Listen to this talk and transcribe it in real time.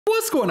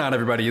What's going on,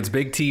 everybody? It's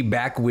Big T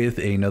back with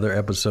another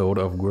episode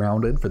of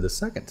Grounded for the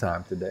second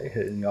time today,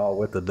 hitting y'all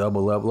with a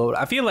double upload.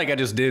 I feel like I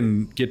just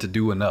didn't get to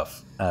do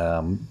enough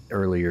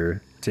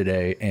earlier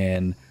today,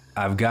 and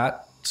I've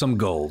got some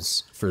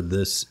goals for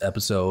this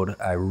episode.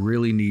 I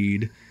really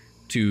need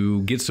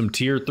to get some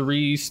tier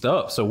 3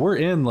 stuff. So we're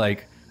in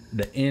like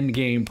the end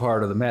game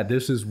part of the map.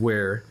 This is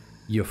where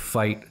you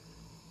fight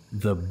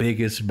the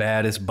biggest,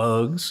 baddest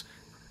bugs,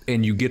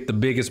 and you get the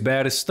biggest,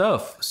 baddest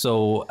stuff.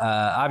 So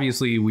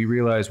obviously we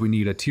realize we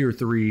need a tier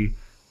 3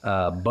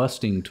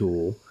 busting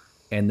tool.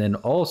 And then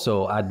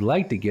also I'd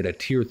like to get a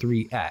tier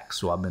 3 axe.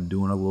 So I've been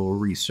doing a little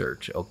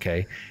research,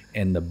 okay?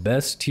 And the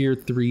best tier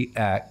 3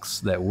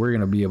 axe that we're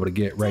gonna be able to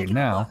get right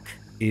now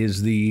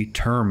is the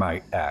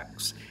termite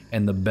axe.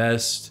 And the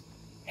best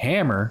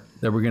hammer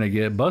that we're gonna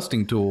get,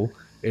 busting tool,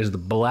 is the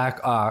black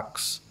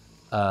ox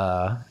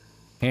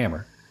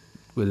hammer,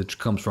 which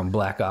comes from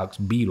black ox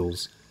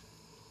beetles,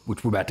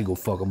 which we're about to go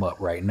fuck them up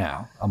right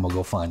now. I'm gonna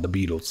go find the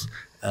beetles.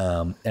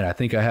 And I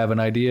think I have an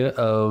idea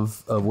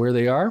of where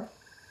they are.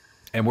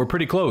 And we're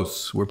pretty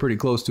close. We're pretty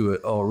close to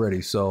it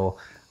already. So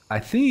I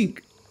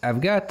think I've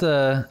got,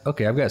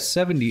 okay, I've got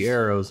 70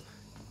 arrows.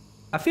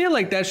 I feel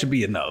like that should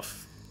be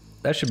enough.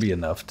 That should be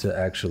enough to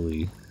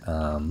actually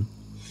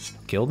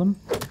kill them.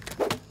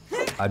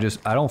 I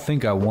don't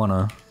think I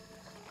wanna.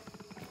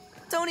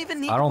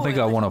 I don't think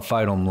I wanna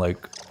fight them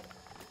like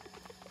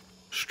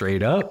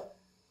straight up.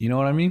 You know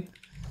what I mean?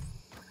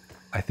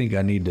 I think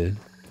I need to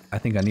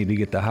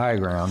get the high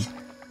ground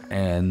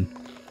and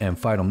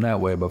fight them that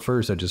way. But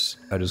first, I just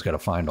gotta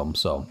find them.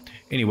 So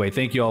anyway,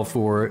 thank you all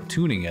for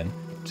tuning in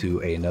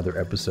to another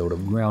episode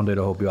of Grounded.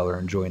 I hope y'all are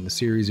enjoying the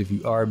series. If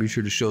you are, be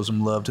sure to show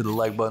some love to the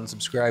like button,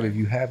 subscribe if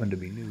you happen to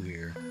be new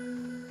here.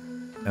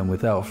 And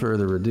without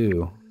further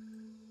ado,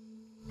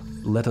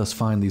 let us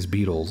find these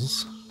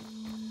beetles,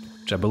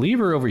 which I believe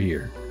are over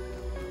here.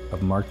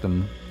 I've marked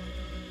them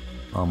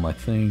on my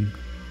thing.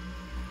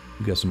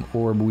 We got some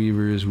orb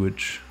weavers,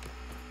 which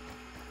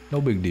no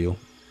big deal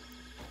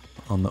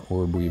on the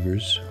orb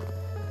weavers.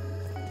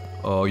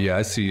 Oh yeah,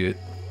 I see it.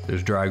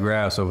 There's dry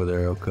grass over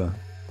there. Okay.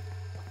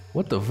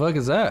 What the fuck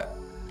is that?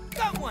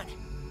 Got one.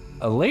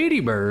 A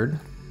ladybird,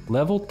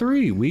 level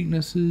 3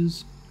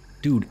 weaknesses.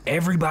 Dude,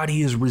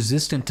 everybody is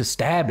resistant to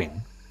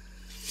stabbing.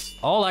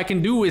 All I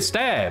can do is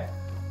stab.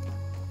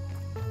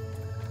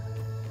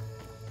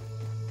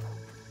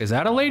 Is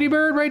that a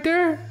ladybird right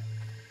there?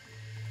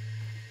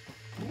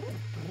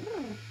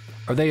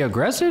 Are they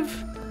aggressive?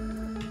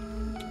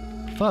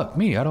 Fuck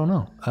me, I don't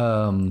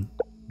know.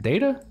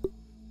 Data?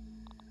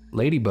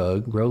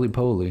 Ladybug,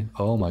 roly-poly.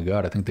 Oh my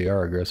god, I think they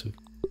are aggressive.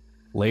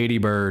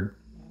 Ladybird.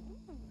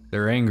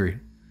 They're angry.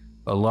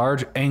 A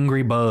large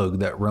angry bug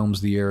that roams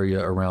the area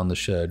around the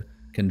shed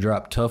can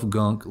drop tough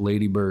gunk,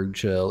 ladybird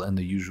shell, and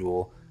the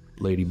usual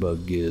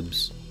ladybug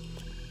gibbs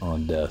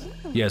on death.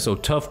 Yeah, so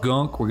tough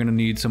gunk, we're gonna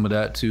need some of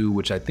that too,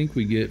 which I think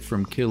we get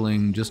from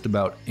killing just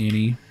about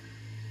any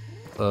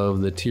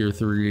of the tier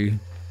 3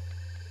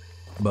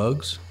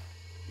 bugs.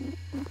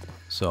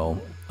 So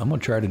I'm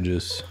gonna try to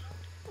just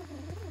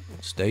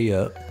stay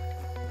up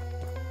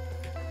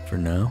for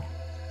now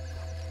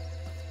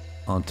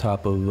on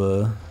top of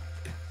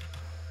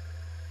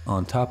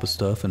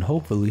stuff, and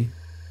hopefully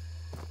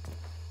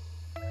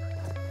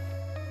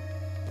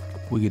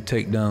we could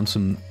take down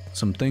some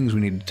things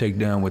we need to take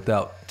down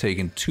without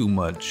taking too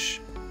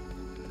much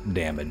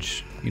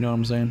damage. You know what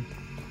I'm saying?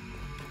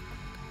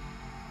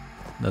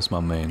 That's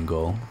my main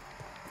goal.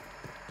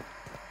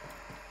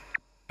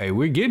 Hey,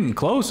 we're getting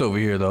close over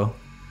here though.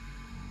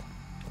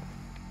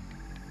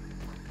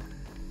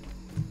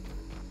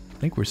 I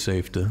think we're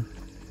safe to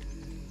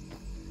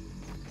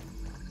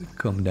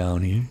come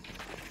down here.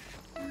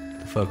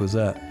 The fuck was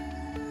that?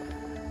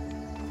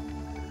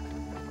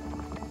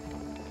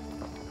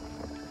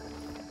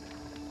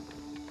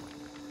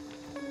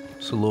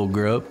 It's a little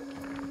grub.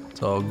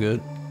 It's all good.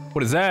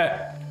 What is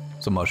that?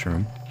 It's a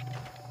mushroom.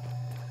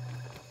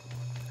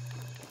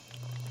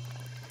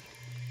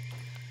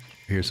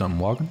 Hear something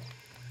walking?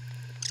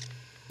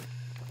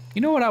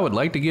 You know what I would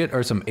like to get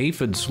are some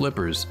aphid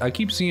slippers. I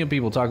keep seeing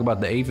people talk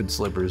about the aphid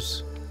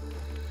slippers.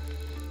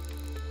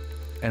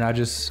 And I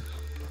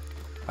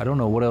don't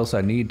know what else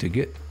I need to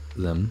get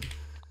them.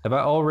 Have I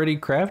already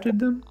crafted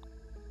them?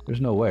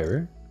 There's no way,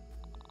 right?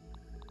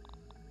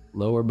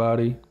 Lower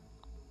body.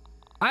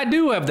 I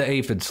do have the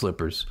aphid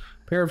slippers.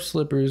 Pair of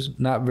slippers,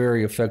 not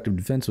very effective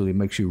defensively,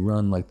 makes you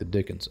run like the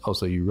dickens.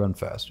 Also, you run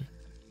faster.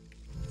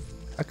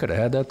 I could have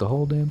had that the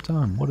whole damn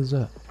time. What is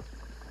that?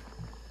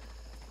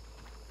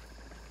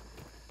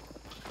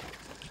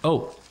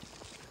 Oh.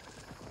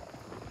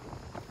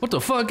 What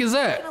the fuck is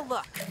that?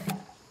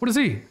 What is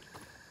he?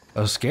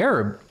 A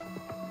scarab?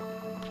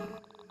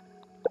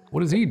 What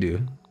does he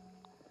do?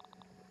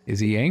 Is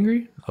he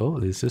angry? Oh,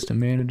 the assistant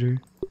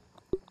manager.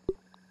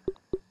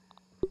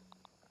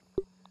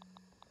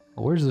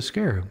 Where's the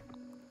scarab?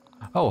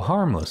 Oh,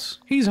 harmless.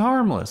 He's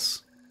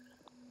harmless.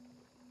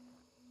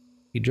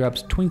 He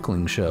drops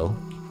twinkling shell.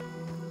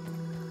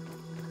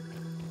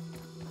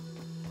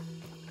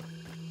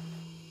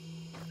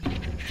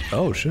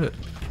 Oh shit.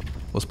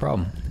 What's the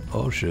problem?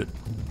 Oh shit.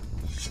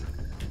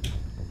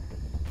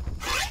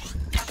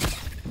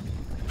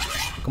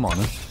 Come on,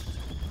 man.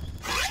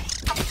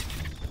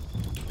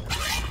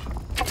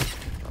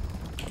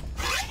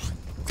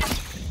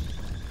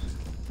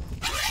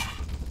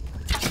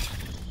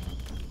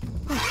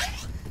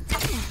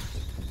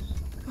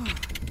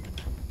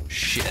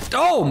 Shit.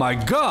 Oh my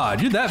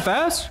god, you're that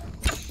fast?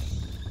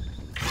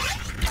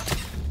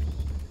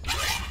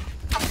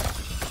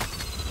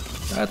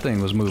 That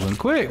thing was moving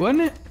quick,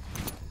 wasn't it?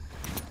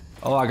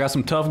 Oh, I got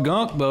some tough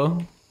gunk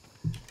though.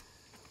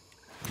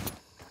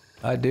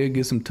 I did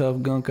get some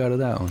tough gunk out of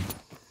that one.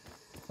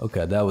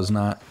 Okay, that was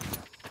not...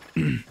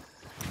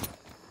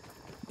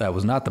 that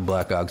was not the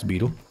black ox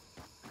beetle.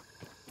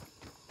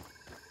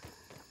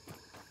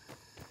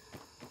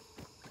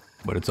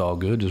 But it's all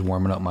good, just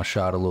warming up my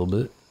shot a little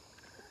bit.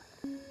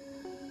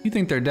 You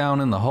think they're down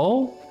in the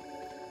hole?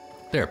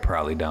 They're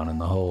probably down in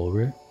the hole,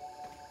 right?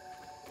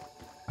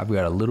 I've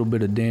got a little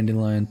bit of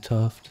dandelion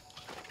tuft.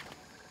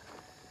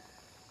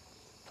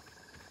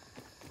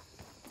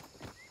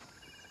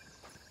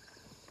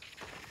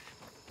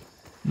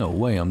 No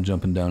way I'm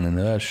jumping down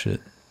into that shit.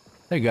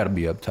 They gotta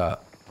be up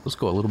top. Let's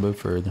go a little bit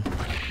further.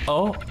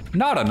 Oh,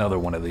 not another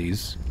one of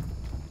these.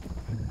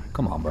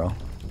 Come on, bro.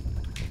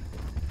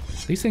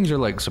 These things are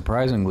like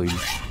surprisingly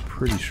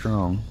pretty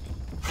strong.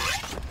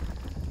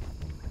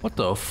 What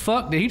the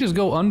fuck? Did he just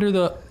go under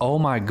the... Oh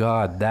my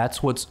god,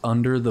 that's what's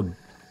under the...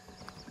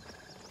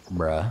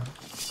 Bruh.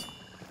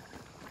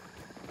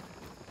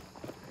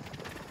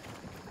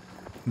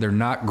 They're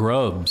not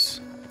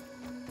grubs.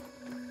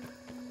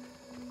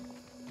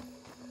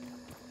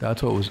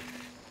 That's what was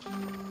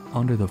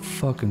under the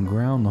fucking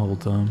ground the whole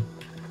time.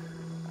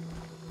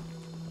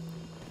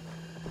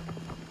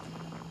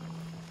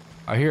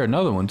 I hear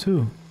another one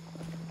too.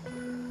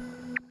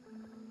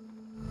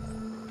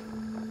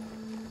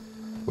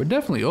 We're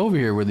definitely over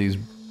here where these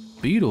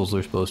beetles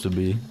are supposed to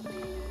be.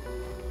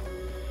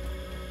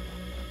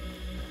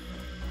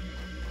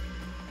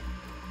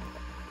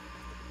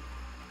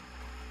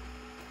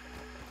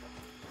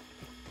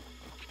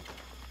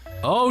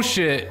 Oh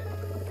shit!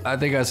 I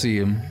think I see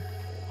him.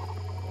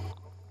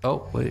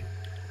 Oh, wait.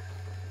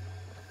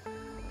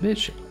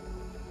 Bitch.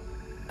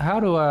 How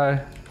do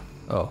I...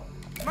 Oh.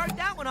 Mark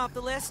that one off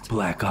the list.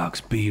 Black ox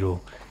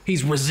beetle.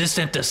 He's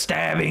resistant to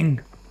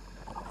stabbing.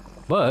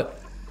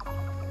 But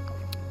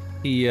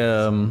he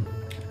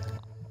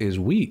is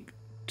weak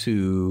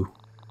to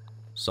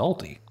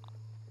salty,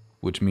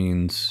 which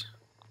means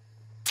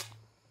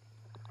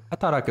I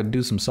thought I could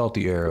do some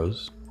salty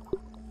arrows.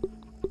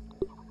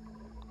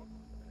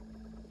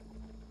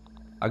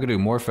 I could do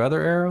more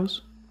feather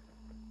arrows,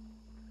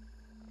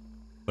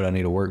 but I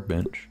need a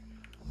workbench.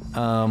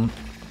 Hell,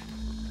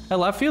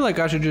 I feel like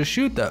I should just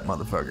shoot that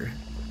motherfucker.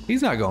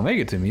 He's not gonna make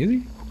it to me, is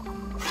he?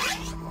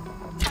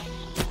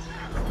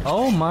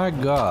 Oh my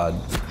god.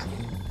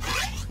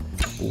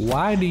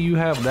 Why do you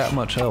have that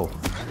much health?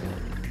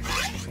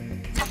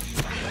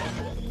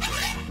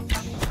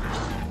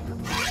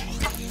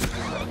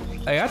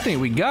 Hey, I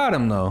think we got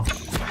him though.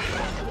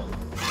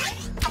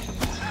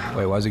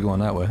 Wait, why is he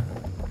going that way?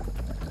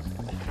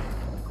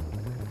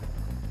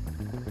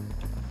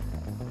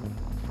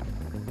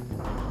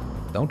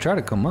 Don't try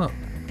to come up.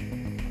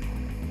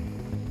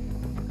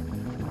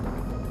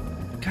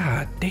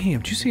 God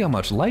damn, did you see how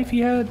much life he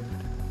had?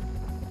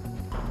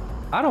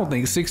 I don't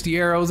think 60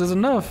 arrows is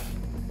enough.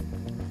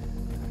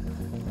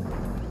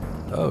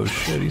 Oh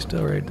shit, he's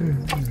still right there.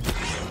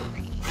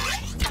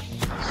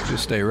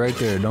 Just stay right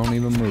there, don't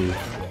even move.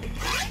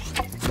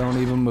 Don't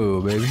even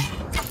move, baby.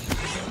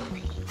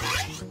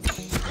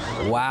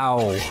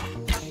 Wow.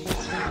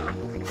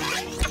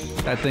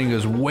 That thing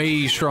is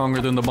way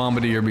stronger than the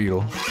bombardier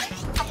beetle.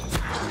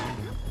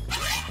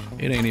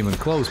 It ain't even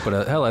close,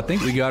 but hell, I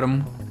think we got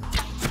him.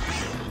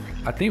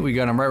 I think we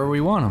got him right where we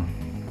want him.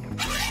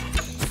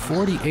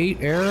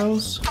 48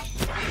 arrows?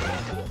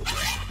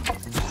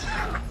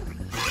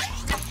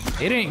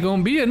 It ain't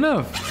gonna be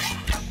enough.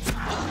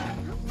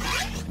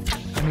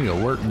 I need a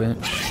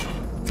workbench.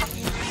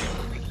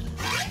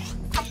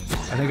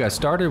 I think I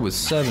started with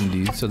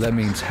 70, so that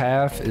means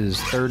half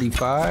is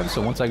 35.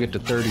 So once I get to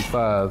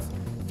 35,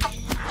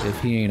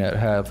 if he ain't at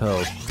half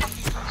health,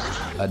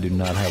 I do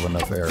not have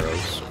enough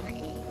arrows.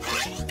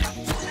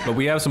 But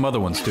we have some other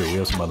ones too. We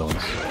have some other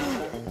ones.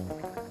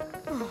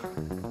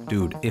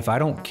 Dude, if I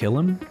don't kill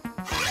him... The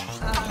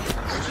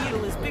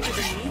beetle is bigger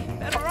than me,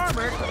 better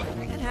armored,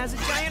 and has a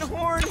giant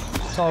horn.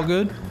 It's all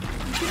good.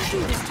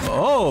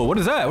 Oh, what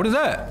is that? What is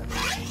that?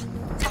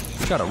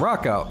 Shot a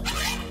rock out.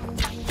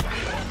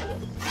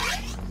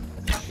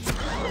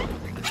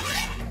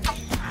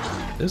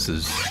 This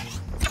is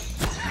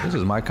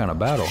my kind of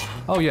battle.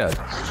 Oh yeah,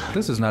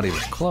 this is not even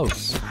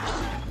close.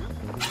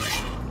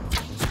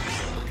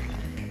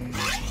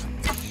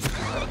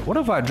 What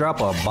if I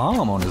drop a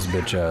bomb on this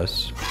bitch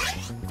ass?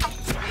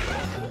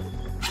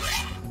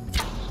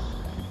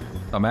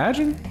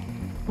 Imagine?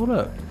 Hold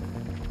up.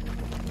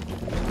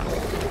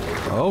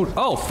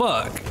 Oh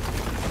fuck.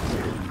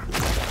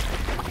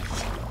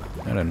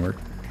 That didn't work.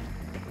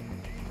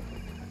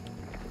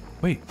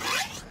 Wait.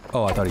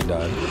 Oh, I thought he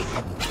died.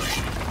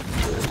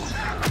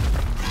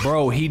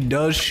 Bro, he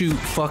does shoot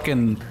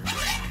fucking...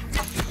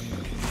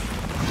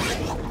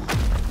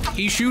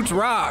 He shoots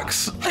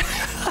rocks.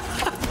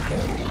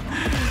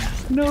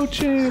 No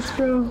chance,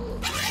 bro.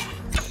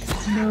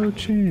 No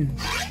chance.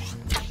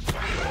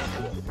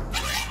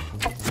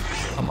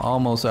 I'm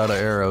almost out of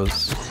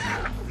arrows.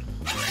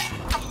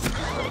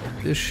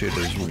 This shit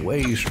is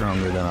way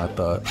stronger than I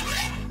thought.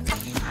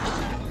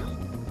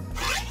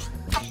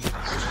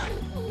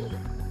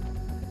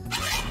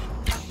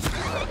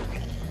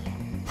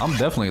 I'm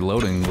definitely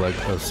loading like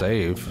a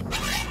save.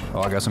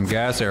 Oh, I got some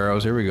gas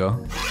arrows. Here we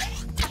go.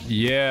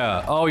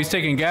 Yeah. Oh, he's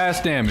taking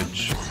gas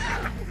damage.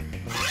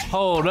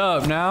 Hold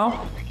up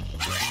now.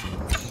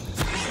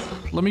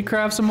 Let me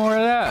craft some more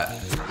of that.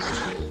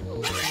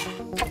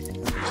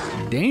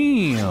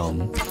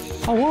 Damn.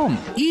 Oh, I'm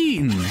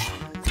eating.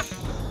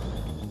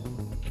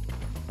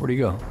 Where'd he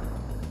go?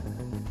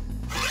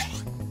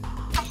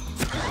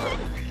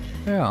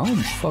 Yeah, I'm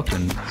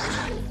fucking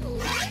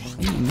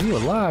eating you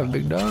alive,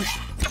 big dog.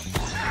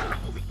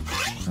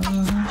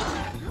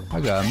 I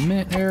got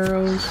mint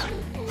arrows.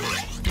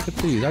 Look at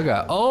these. I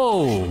got,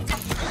 oh,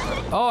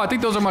 I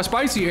think those are my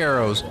spicy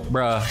arrows,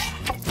 bruh.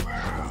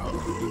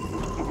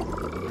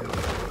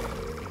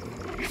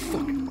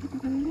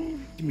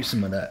 Give me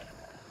some of that.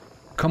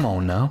 Come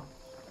on now.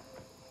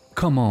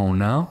 Come on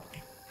now.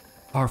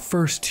 Our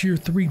first tier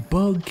 3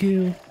 bug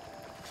kill.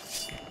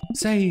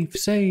 Save,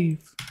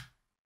 save.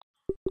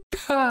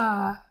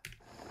 Ha!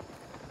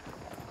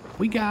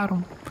 We got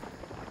him.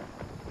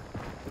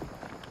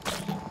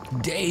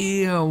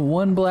 Damn,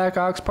 1 black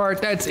ox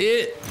part, that's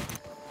it.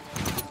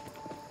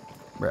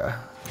 Bruh.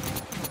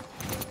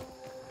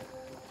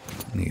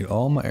 Need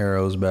all my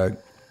arrows back.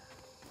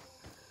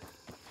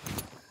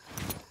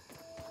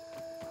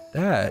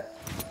 That.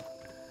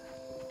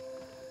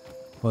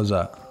 What's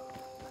that?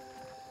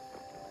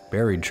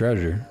 Buried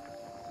treasure.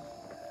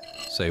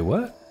 Say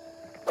what?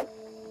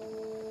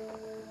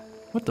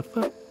 What the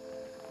fuck?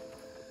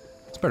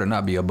 This better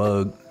not be a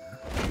bug.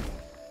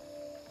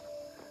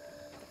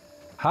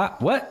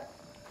 Hot, what?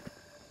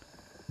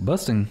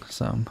 Busting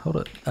some, hold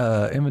up.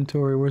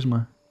 Inventory, where's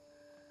my?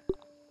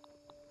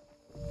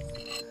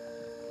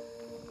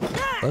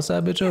 Bust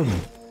that bitch open.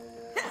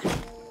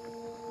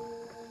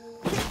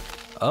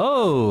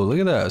 Oh, look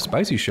at that,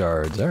 spicy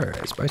shards. All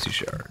right, spicy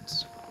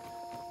shards.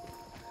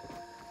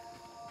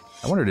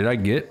 I wonder, did I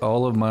get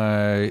all of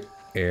my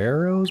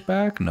arrows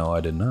back? No,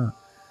 I did not.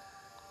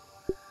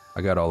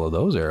 I got all of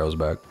those arrows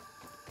back.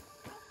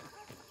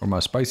 Where'd my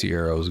spicy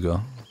arrows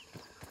go?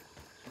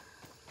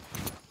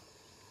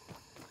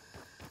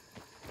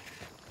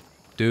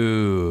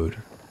 Dude.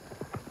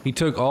 He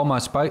took all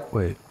my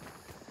wait.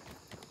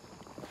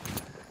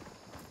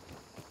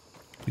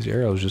 These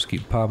arrows just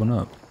keep popping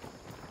up.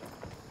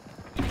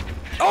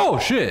 Oh,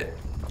 shit!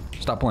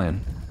 Stop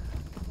playing.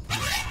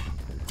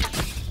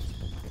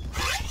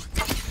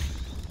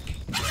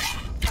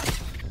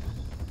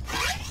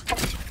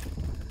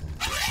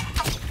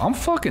 I'm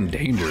fucking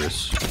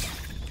dangerous.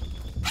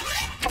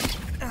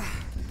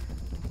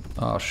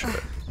 Oh,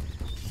 shit.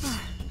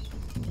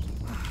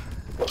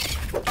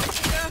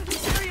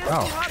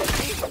 Oh.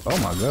 Oh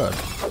my god.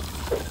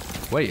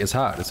 Wait, it's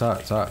hot, it's hot,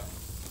 it's hot.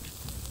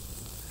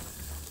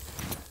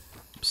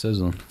 I'm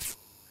sizzling. Here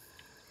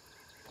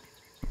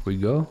we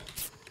go.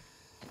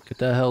 Get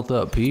that health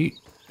up, Pete.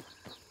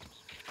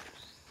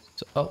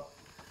 So, oh.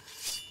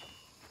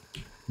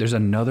 There's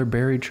another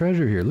buried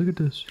treasure here. Look at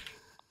this.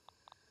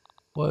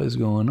 What is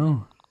going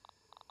on?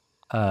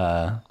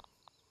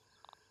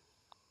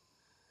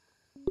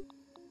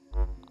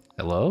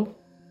 Hello?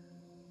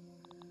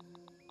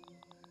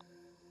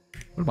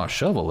 Where's my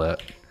shovel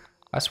at?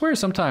 I swear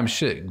sometimes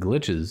shit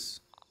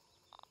glitches.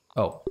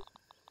 Oh.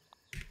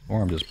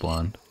 Or I'm just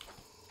blind.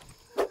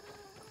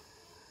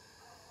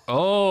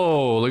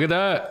 Oh, look at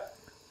that.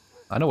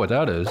 I know what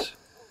that is.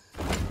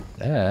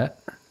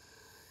 That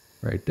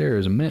right there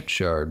is a mint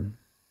shard.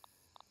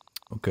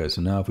 Okay,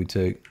 so now if we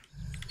take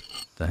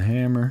the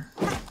hammer,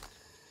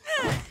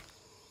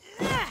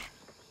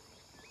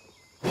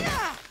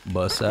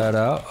 bust that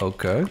out,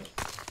 okay.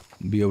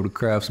 Be able to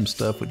craft some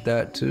stuff with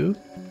that too.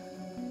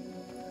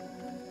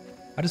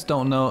 I just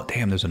don't know.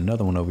 Damn, there's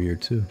another one over here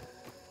too.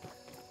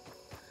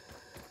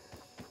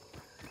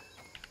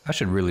 I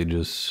should really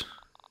just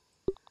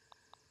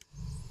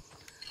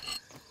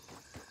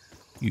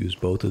use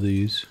both of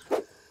these.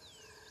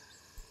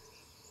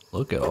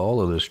 Look at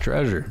all of this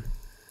treasure.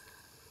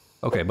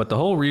 Okay, but the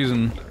whole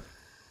reason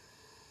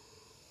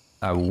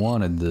I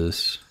wanted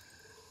this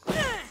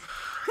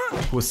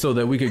was so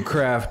that we could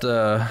craft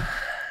the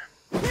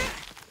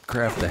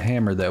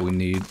hammer that we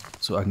need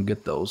so I can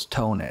get those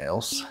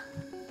toenails.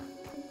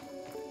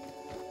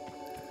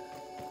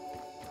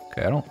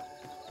 Okay,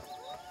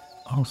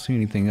 I don't see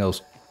anything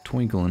else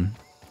twinkling.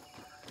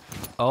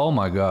 Oh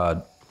my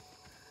god.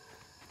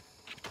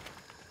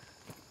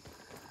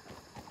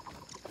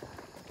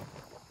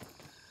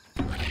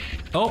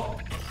 Oh!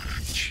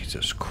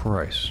 Jesus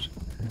Christ.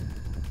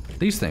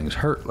 These things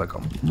hurt like a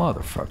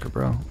motherfucker,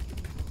 bro.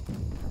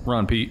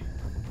 Run, Pete.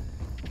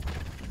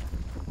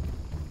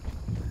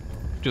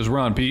 Just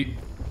run, Pete.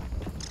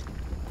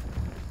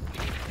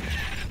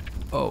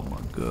 Oh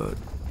my god.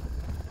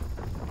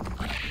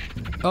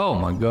 Oh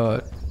my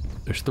god.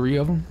 There's 3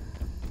 of them?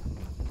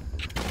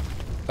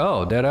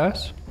 Oh, dead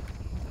ass?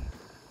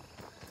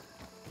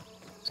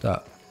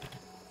 Stop.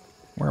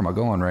 Where am I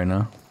going right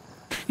now?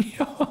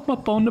 Yo, I'm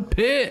up on the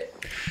pit.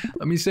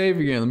 Let me save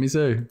again. Let me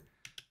save.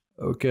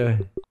 Okay.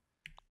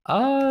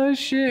 Oh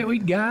shit, we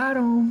got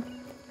him.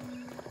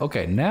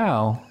 Okay,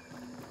 now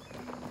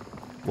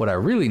what I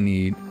really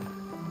need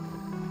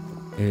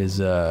is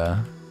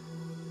an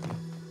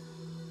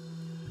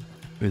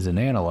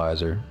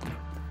analyzer.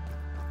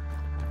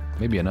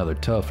 Maybe another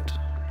tuft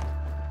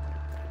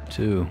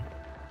too.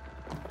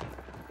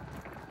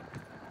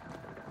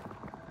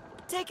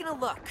 Taking a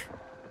look.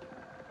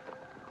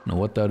 Know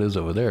what that is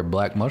over there?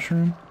 Black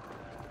mushroom?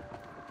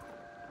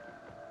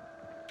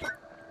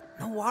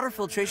 No water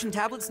filtration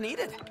tablets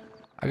needed.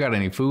 I got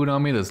any food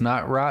on me that's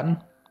not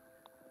rotten?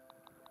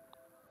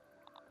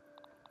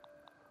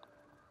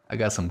 I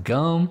got some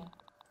gum.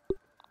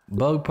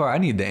 Bug part. I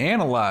need to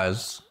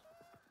analyze.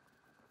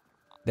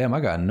 Damn,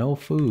 I got no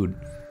food.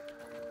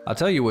 I'll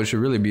tell you what should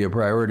really be a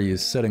priority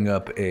is setting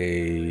up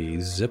a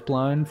zip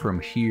line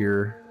from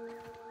here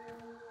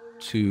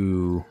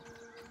to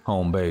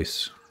home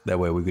base. That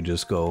way we could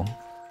just go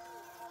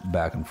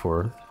back and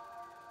forth.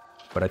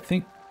 But I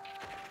think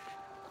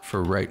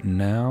for right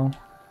now,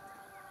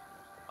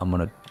 I'm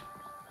gonna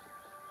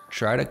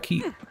try to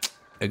keep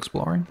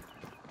exploring.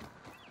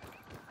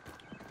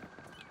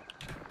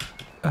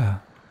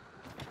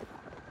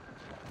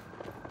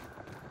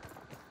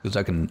 Because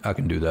I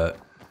can do that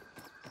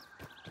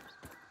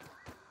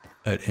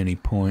at any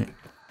point.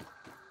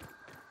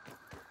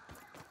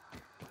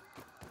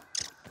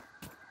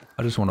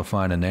 I just want to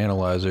find an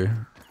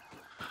analyzer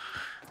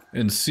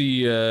and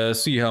see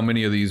how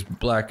many of these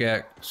black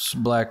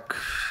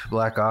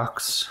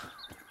ox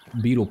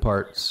beetle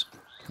parts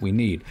we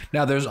need.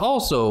 Now there's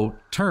also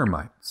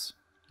termites.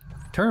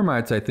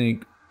 Termites I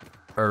think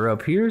are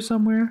up here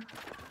somewhere.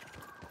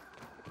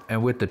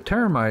 And with the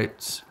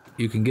termites,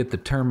 you can get the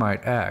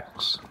termite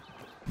axe.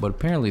 But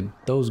apparently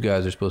those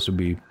guys are supposed to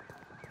be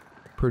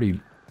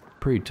pretty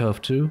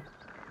tough too.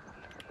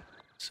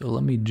 So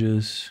let me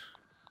just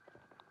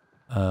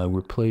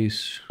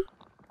replace,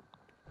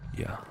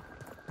 yeah.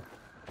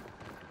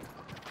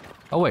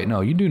 Oh wait,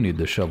 no, you do need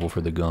the shovel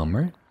for the gum,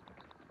 right?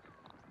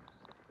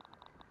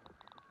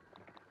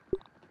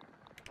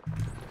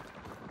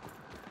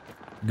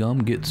 Gum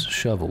gets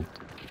shoveled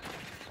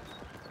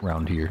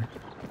around here.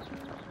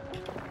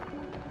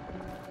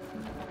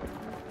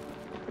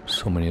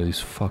 So many of these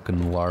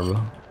fucking larvae.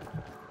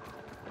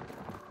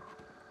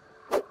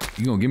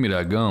 You gonna give me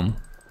that gum?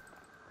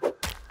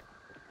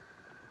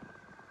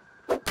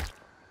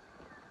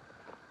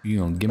 You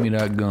gonna give me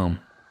that gum?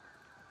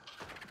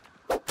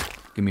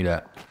 Give me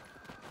that.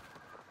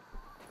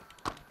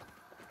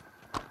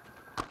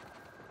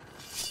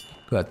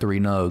 Got 3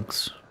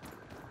 nugs.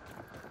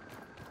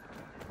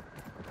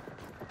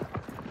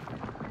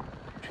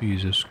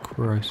 Jesus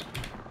Christ.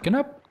 Can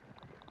I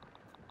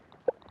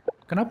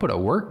put a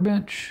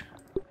workbench?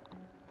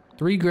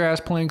 3 grass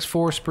planks,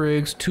 4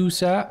 sprigs, 2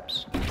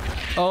 saps.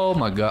 Oh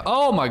my god.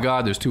 Oh my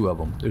god, there's 2 of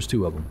them. There's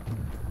 2 of them.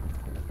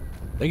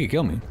 They could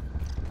kill me.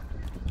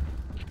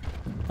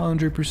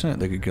 100%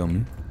 they could kill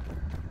me.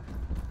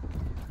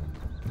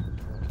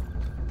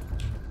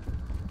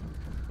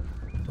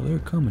 Oh, they're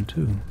coming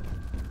too.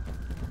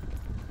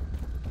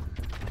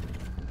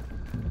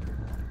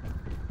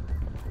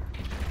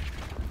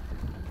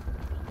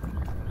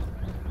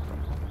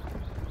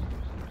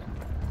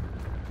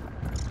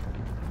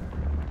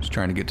 Just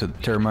trying to get to the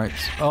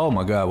termites. Oh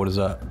my god, what is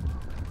that?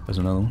 There's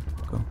another one.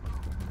 Go.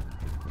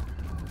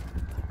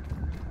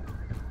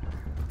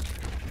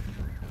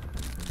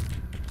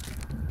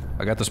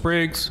 I got the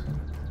sprigs.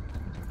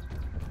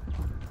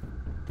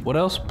 What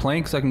else?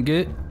 Planks I can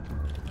get.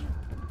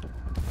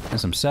 And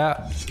some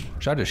sap.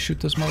 Should I just shoot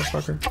this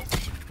motherfucker?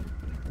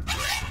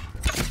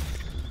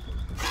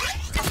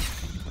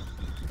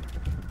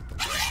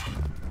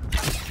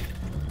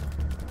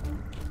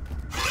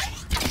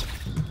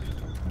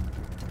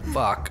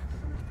 Fuck.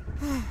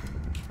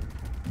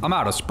 I'm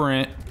out of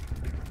sprint.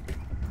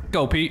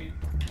 Go, Pete.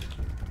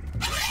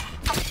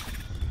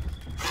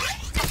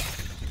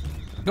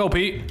 Go,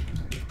 Pete.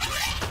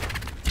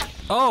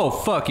 Oh,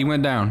 fuck, he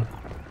went down.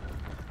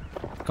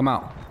 Come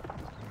out.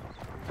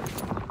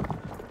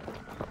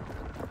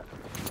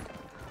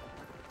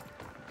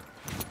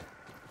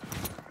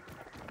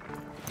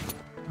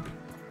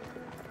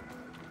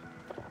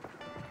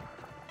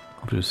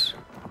 I'll just...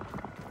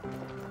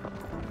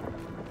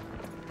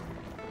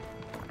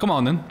 Come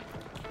on, then.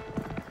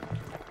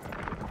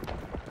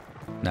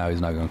 Now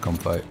he's not gonna come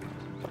fight.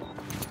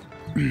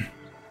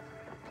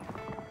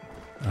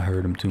 I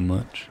heard him too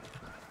much.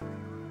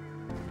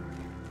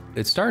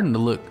 It's starting to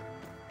look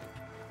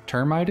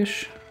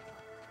termite-ish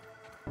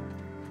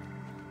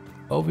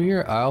over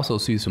here. I also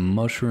see some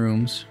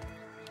mushrooms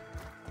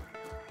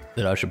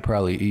that I should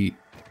probably eat.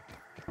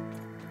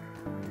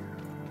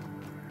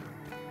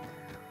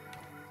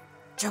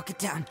 Choke it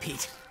down,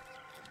 Pete.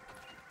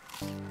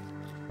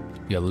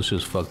 Yeah, let's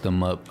just fuck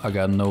them up. I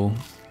got no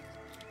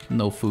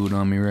food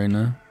on me right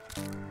now.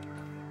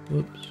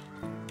 Whoops.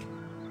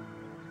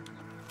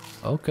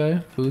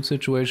 Okay, food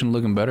situation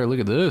looking better. Look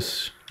at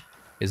this.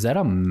 Is that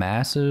a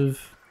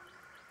massive...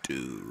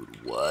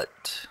 Dude,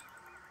 what?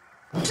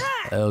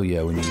 Hell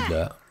yeah, we need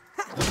that.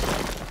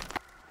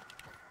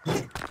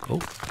 Oh.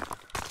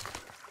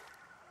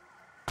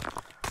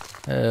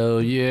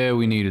 Hell yeah,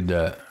 we needed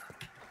that.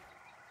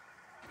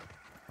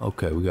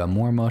 Okay, we got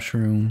more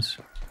mushrooms.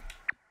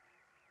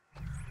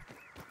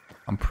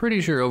 I'm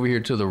pretty sure over here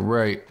to the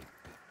right.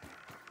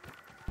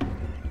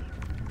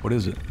 What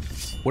is it?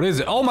 What is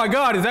it? Oh my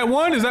god, is that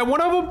one? Is that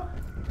one of them?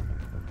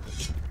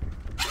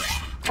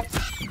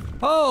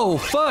 Oh,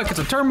 fuck, it's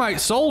a termite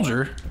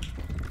soldier.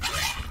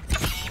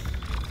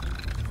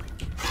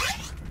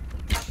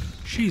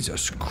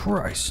 Jesus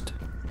Christ.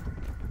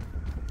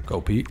 Go,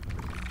 Pete.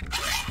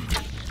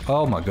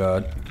 Oh my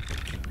god.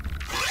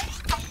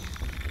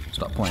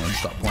 Stop playing,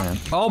 stop playing.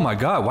 Oh my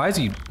god, why is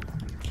he...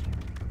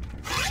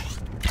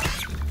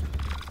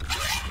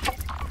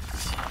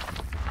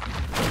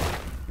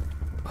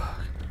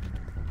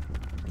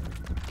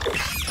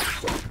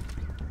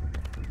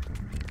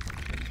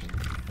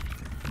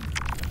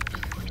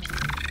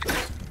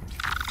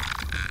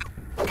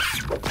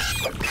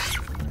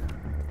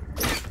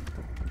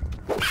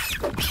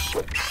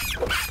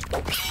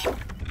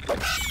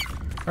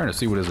 Trying to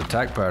see what his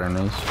attack pattern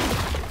is.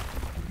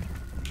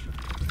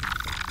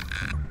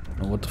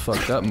 What the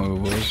fuck that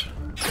move was.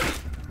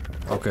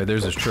 Okay,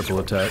 there's his triple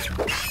attack.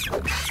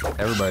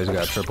 Everybody's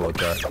got triple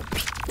attack.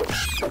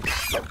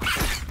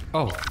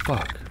 Oh,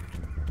 fuck.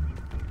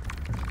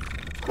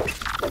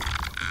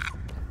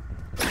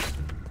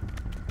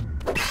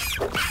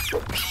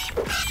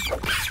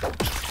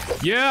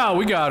 Yeah,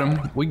 we got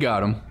him. We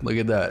got him. Look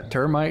at that.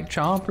 Termite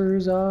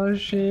chompers. Oh,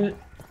 shit.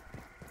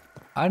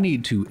 I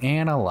need to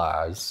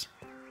analyze.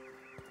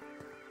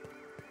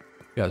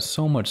 Got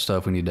so much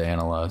stuff we need to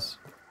analyze.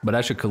 But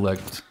I should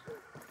collect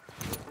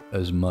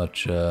as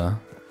much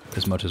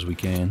as we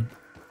can.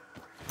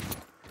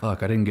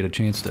 Fuck, I didn't get a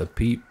chance to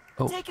peep.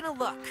 Oh. Taking a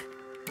look.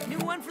 New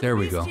one for there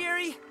we go.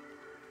 Jerry.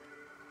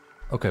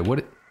 Okay,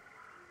 what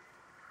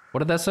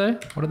did that say?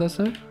 What did that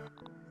say? Give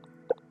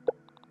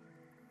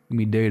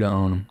me data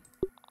on him.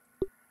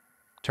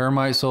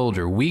 Termite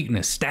soldier,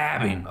 weakness,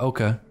 stabbing.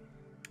 Okay.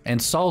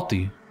 And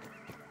salty.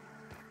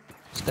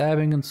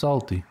 Stabbing and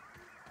salty.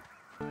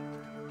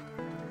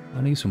 I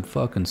need some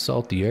fucking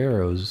salty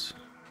arrows.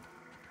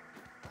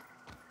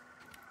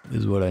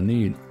 Is what I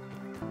need.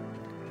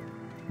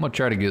 I'm gonna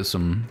try to get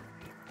some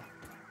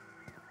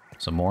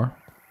more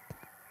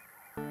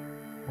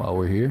while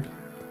we're here.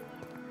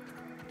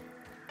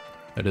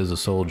 That is a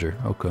soldier.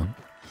 Okay.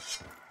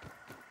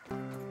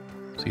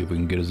 See if we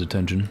can get his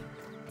attention.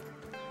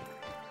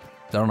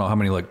 I don't know how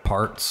many like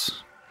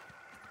parts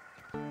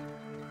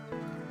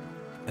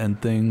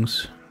and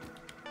things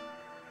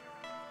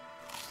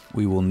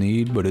we will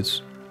need, but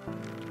it's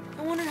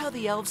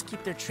The elves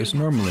keep their tree. It's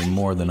normally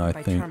more than I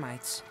think.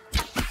 Termites.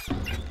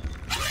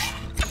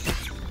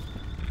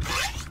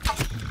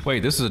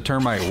 Wait, this is a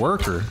termite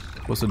worker.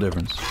 What's the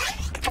difference?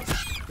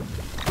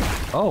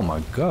 Oh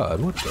my god,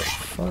 what the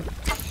fuck?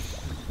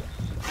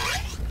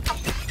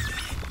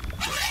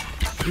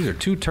 These are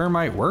two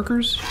termite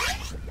workers?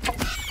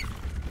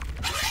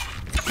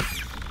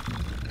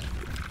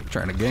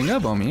 Trying to gang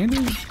up on me, ain't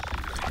he?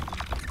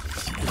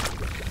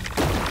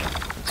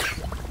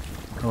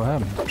 What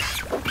happened?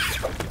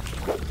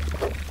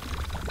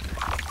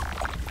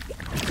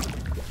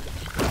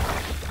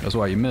 That's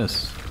why you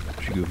miss,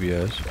 you goofy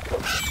ass.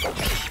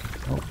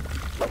 Oh.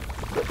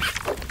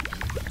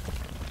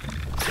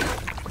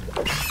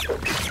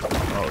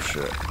 Oh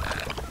shit.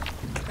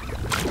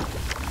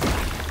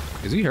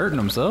 Is he hurting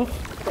himself?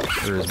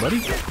 Or his buddy?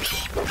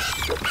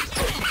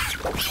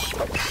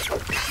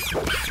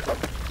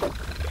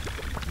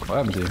 What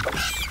happened to you?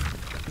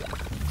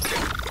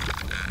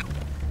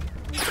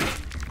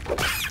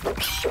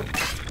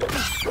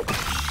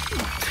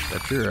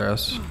 That's your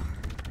ass.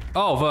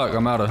 Oh fuck,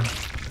 I'm out of...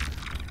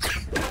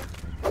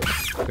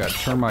 Got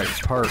termite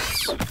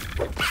parts.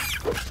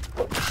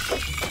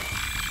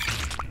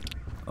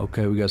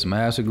 Okay, we got some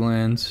acid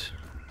glands.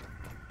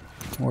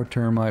 More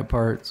termite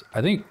parts.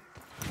 I think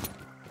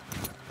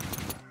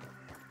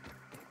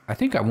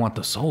I want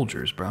the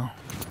soldiers, bro.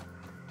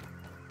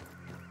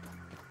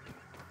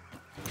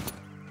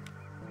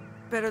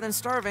 Better than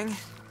starving,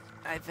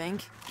 I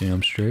think.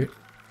 Damn straight.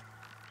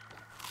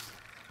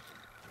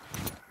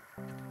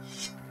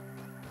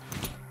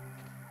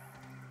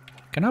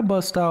 Can I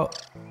bust out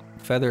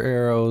feather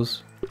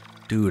arrows?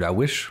 Dude, I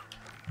wish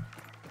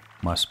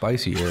my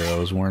spicy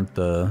arrows weren't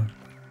the...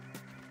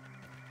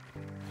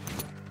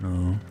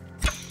 No.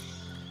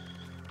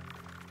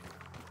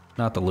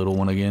 Not the little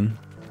one again.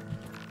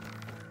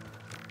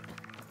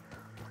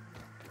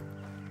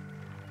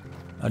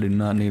 I do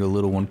not need a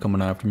little one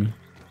coming after me.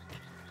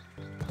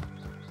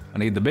 I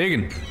need the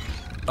big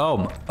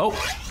one. Oh,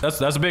 that's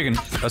a big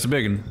one. That's a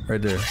big one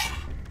right there.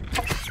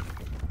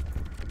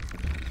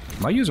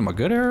 Am I using my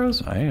good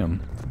arrows? I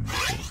am.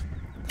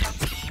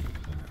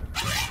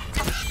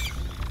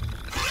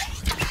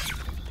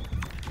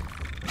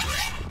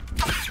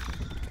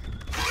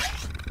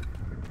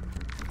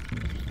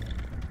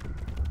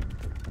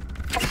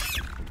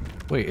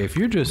 Wait, if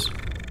you're just...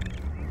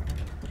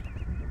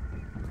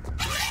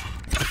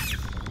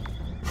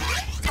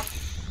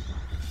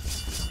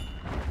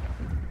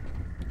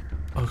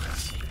 Okay.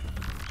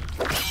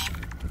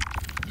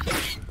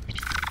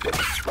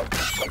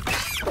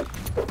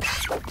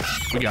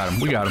 We got him,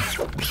 we got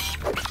him.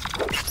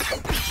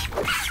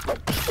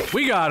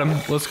 We got him!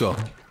 Let's go.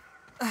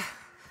 Let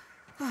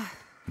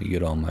me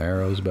get all my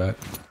arrows back.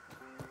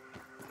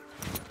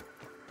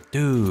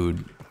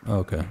 Dude.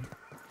 Okay.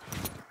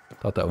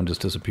 Thought that one just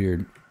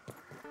disappeared.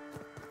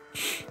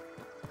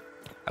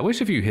 I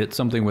wish if you hit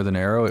something with an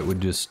arrow, it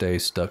would just stay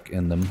stuck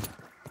in them.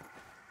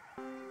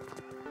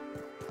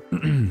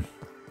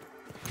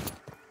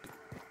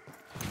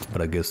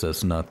 But I guess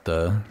that's not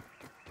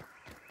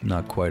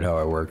quite how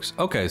it works.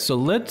 Okay, so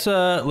let's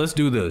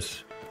do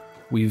this.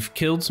 We've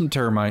killed some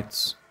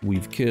termites.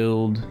 We've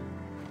killed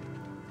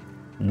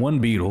one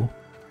beetle.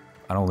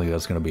 I don't think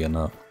that's gonna be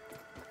enough.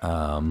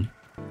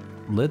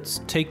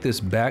 Let's take this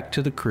back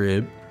to the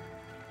crib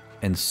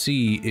and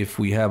see if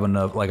we have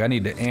enough. Like, I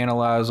need to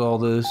analyze all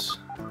this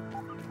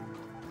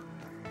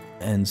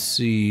and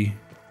see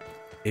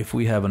if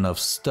we have enough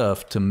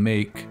stuff to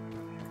make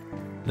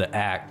the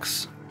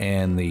axe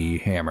and the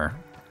hammer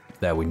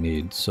that we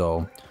need.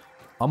 So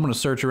I'm gonna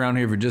search around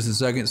here for just a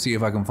second, see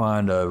if I can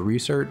find a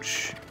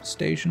research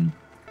station.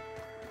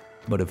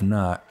 But if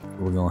not,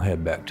 we're gonna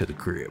head back to the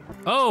crib.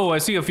 Oh, I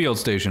see a field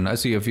station. I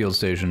see a field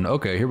station.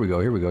 Okay, here we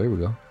go, here we go, here we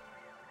go.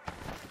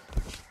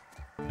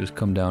 Just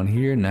come down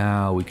here.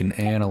 Now we can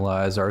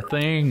analyze our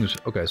things.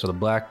 Okay, so the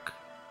black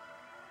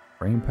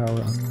brain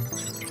power.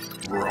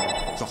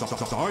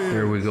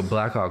 There we go.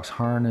 Black Ox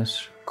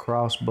harness,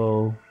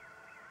 crossbow.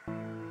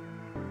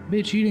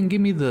 Bitch, you didn't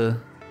give me the.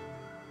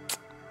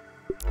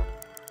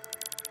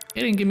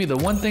 It didn't give me the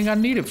one thing I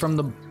needed from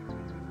the.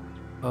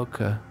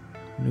 Okay,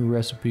 new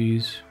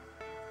recipes.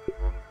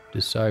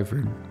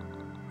 Deciphered.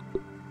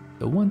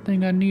 The one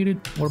thing I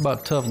needed. What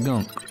about tough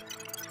gunk?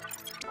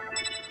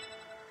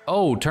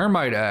 Oh,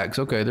 termite axe.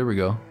 Okay, there we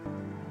go.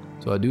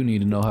 So I do need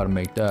to know how to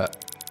make that.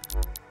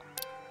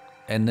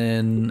 And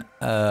then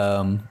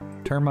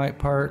termite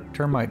part,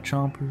 termite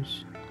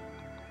chompers,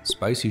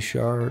 spicy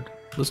shard.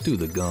 Let's do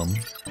the gum.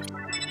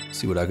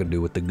 See what I can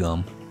do with the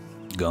gum.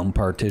 Gum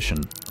partition.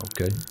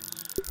 Okay.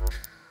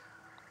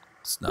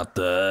 It's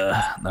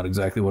not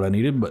exactly what I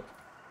needed, but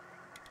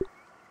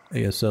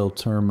ASL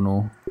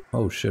terminal.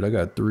 Oh shit, I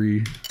got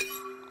three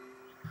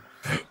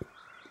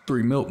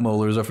milk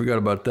molars. I forgot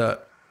about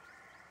that.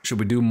 Should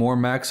we do more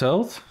max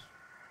health?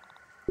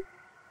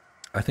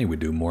 I think we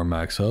do more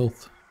max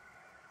health.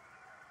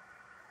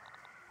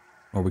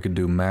 Or we could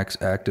do max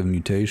active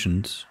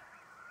mutations.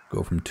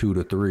 Go from 2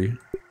 to 3.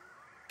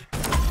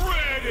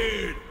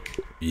 Ready.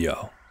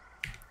 Yo.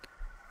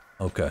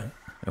 Okay.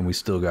 And we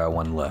still got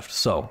one left.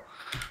 So,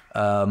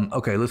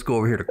 okay, let's go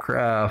over here to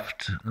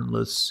craft.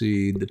 Let's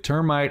see. The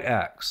termite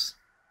axe.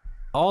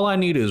 All I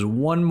need is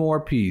one more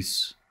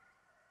piece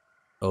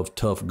of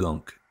tough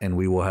gunk, and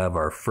we will have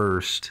our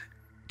first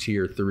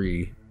tier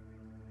 3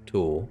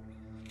 tool.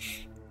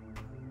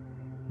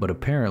 But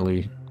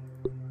apparently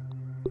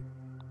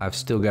I've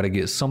still got to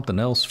get something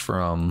else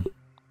from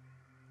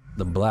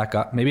the black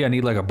ox. Maybe I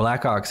need like a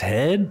black ox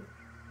head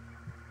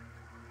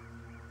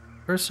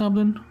or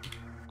something.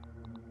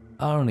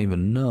 I don't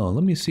even know.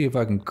 Let me see if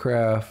I can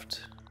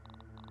craft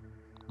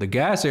the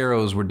gas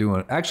arrows. We're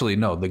doing, actually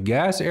no, the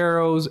gas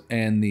arrows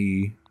and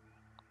the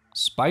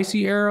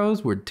spicy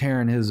arrows, we're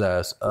tearing his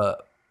ass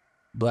up.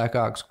 Black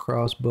ox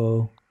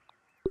crossbow.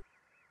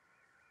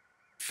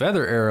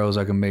 Feather arrows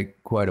I can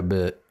make quite a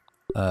bit.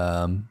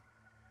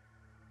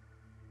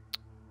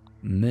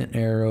 Mint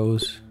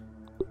arrows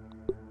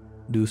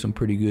do some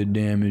pretty good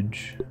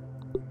damage.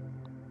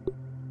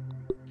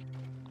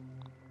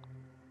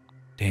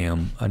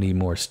 Damn, I need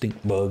more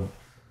stink bug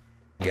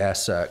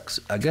gas sacks.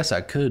 I guess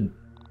I could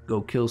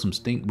go kill some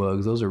stink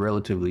bugs. Those are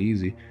relatively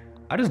easy.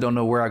 I just don't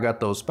know where I got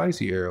those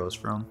spicy arrows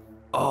from.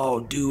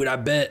 Oh, dude, I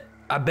bet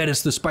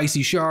it's the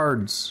spicy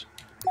shards.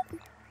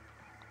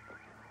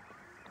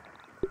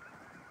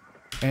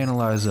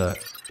 Analyze that.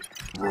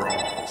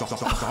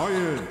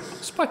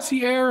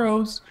 Spicy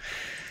arrows.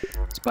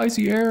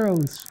 Spicy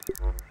arrows.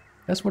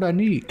 That's what I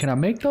need. Can I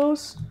make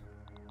those?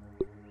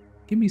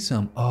 Give me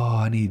some. Oh,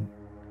 I need.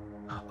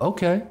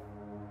 Okay.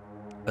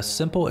 A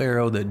simple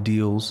arrow that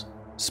deals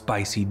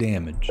spicy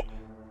damage.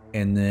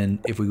 And then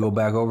if we go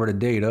back over to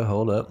data,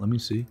 hold up, let me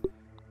see.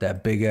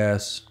 That big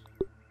ass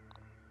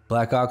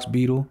black ox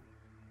beetle.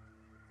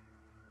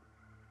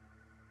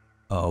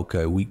 Oh,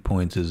 okay. Weak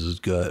points is his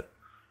gut.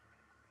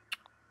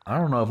 I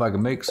don't know if I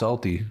can make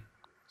salty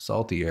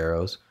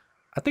arrows.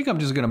 I think I'm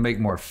just gonna make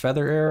more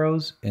feather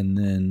arrows, and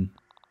then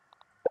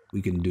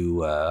we can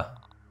do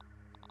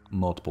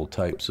multiple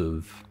types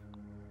of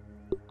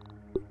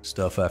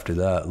stuff after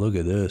that. Look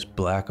at this,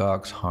 black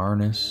ox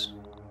harness,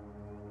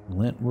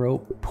 Lint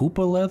rope.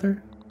 Poopa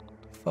leather?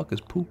 The fuck is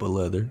poopa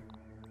leather?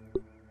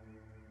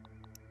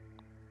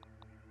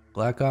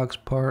 Black ox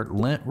part.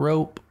 Lint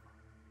rope.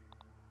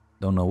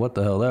 Don't know what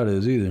the hell that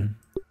is either.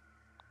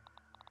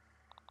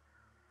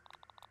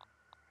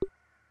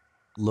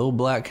 Low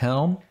black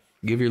helm.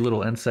 Give your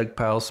little insect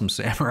pal some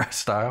samurai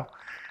style.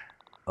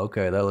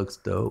 Okay, that looks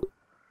dope.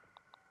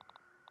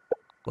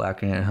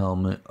 Black ant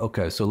helmet.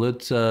 Okay, so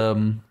let's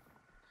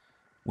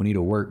we need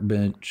a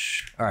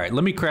workbench. All right,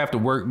 let me craft a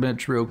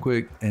workbench real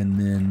quick, and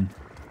then,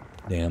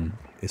 damn,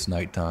 it's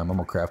nighttime. I'm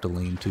gonna craft a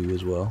lean-to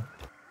as well.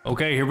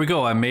 Okay, here we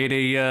go. I made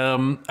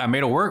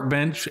a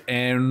workbench,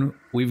 and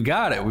we've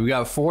got it. We've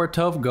got 4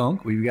 tough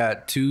gunk. We've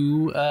got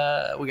 3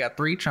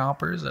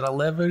 chompers and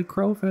 11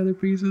 crow feather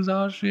pieces.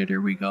 Oh shit,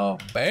 here we go.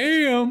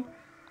 Bam!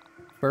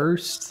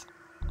 First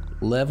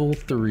level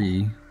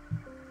 3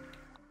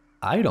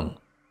 item,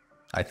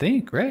 I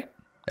think, right?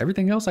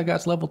 Everything else I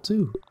got's level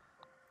 2.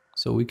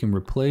 So we can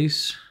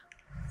replace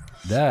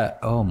that.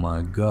 Oh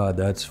my god,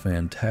 that's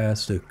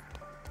fantastic.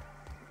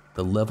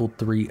 The level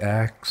 3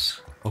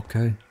 axe.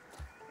 Okay.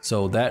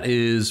 So that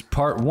is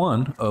part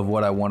 1 of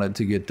what I wanted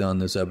to get done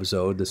this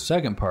episode. The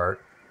second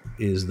part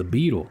is the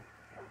beetle.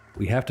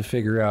 We have to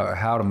figure out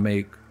how to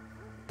make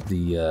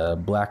the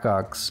Black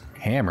Ox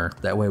hammer.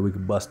 That way we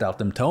can bust out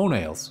them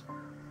toenails.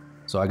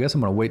 So I guess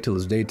I'm gonna wait till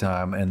it's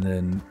daytime and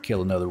then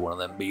kill another one of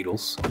them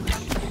beetles.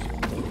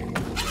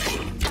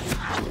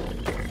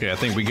 Okay, I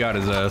think we got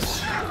his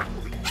ass.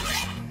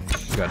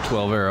 We got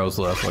 12 arrows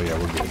left. Oh yeah,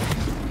 we're good.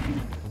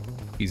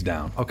 He's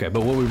down. Okay,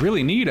 but what we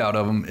really need out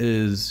of him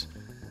is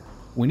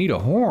we need a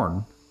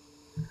horn.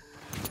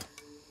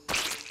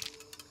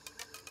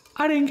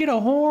 I didn't get a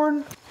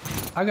horn.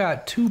 I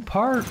got 2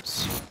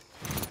 parts.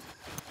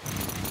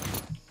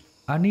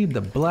 I need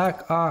the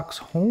Black Ox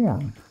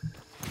horn.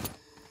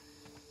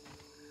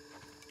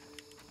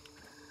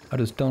 I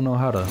just don't know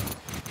how to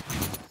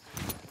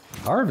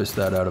harvest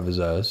that out of his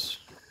ass.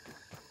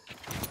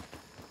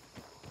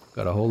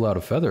 Got a whole lot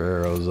of feather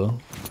arrows though.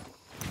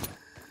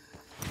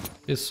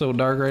 It's so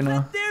dark right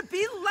now. Let there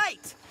be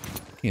light.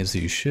 Can't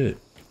see shit.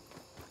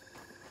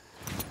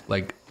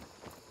 Like,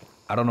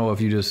 I don't know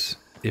if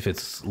if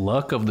it's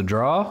luck of the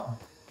draw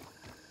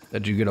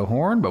that you get a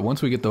horn, but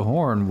once we get the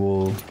horn,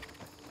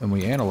 when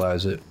we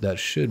analyze it, that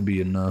should be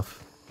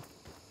enough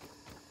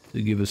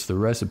to give us the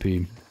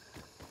recipe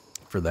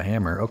for the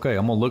hammer. Okay,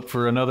 I'm gonna look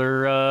for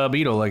another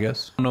beetle, I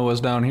guess. I don't know what's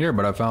down here,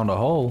 but I found a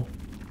hole.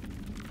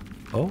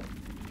 Oh.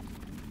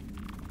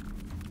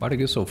 Why'd it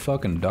get so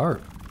fucking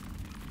dark?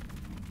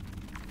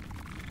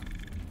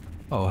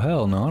 Oh,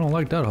 hell no, I don't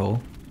like that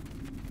hole.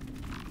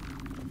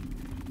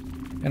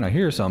 And I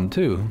hear something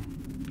too.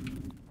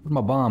 Where's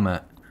my bomb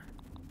at?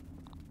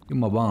 Give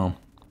me my bomb.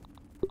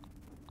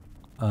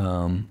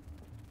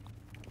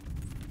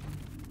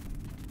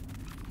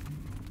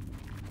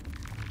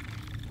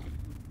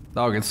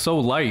 Dog, it's so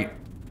light,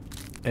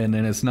 and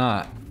then it's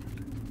not.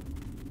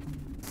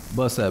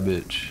 Bust that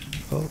bitch.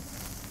 Oh.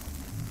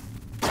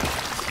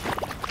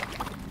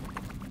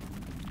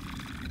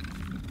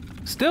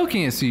 Still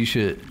can't see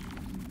shit.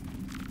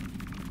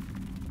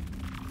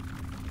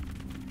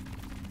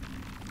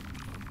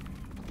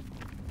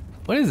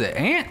 What is it?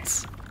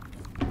 Ants?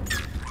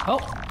 Oh,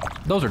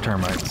 those are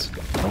termites.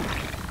 Oh.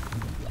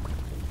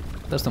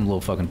 That's them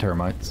little fucking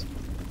termites.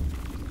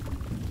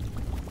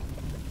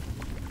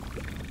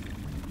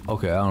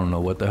 Okay, I don't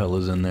know what the hell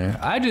is in there.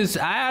 I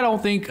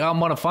don't think I'm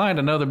gonna find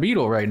another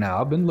beetle right now.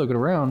 I've been looking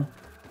around.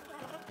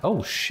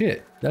 Oh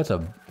shit, that's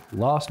a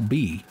lost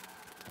bee.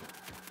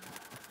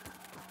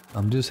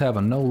 I'm just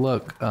having no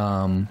luck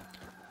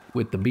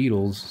with the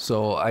beetles,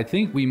 so I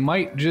think we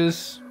might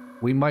just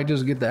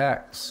get the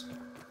axe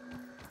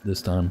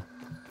this time,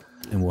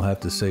 and we'll have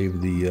to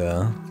save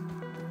the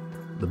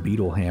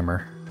beetle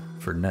hammer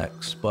for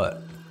next.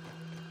 But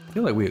I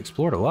feel like we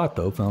explored a lot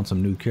though. Found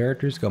some new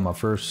characters. Got my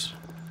first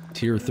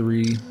tier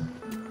 3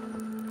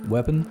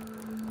 weapon.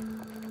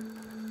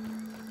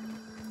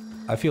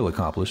 I feel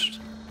accomplished.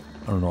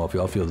 I don't know if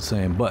y'all feel the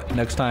same, but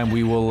next time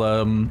we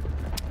will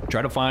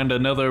try to find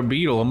another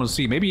beetle. I'm gonna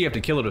see, maybe you have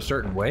to kill it a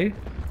certain way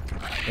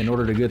in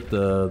order to get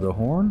the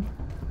horn.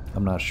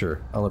 I'm not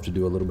sure. I'll have to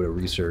do a little bit of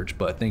research,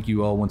 but thank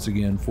you all once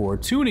again for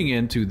tuning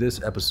in to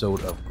this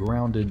episode of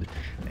Grounded,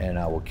 and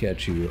I will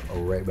catch you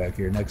right back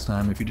here next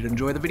time. If you did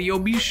enjoy the video,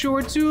 be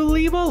sure to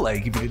leave a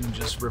like. If you didn't,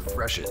 just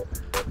refresh it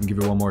and give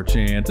it one more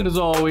chance. And as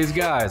always,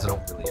 guys, I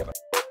don't really have a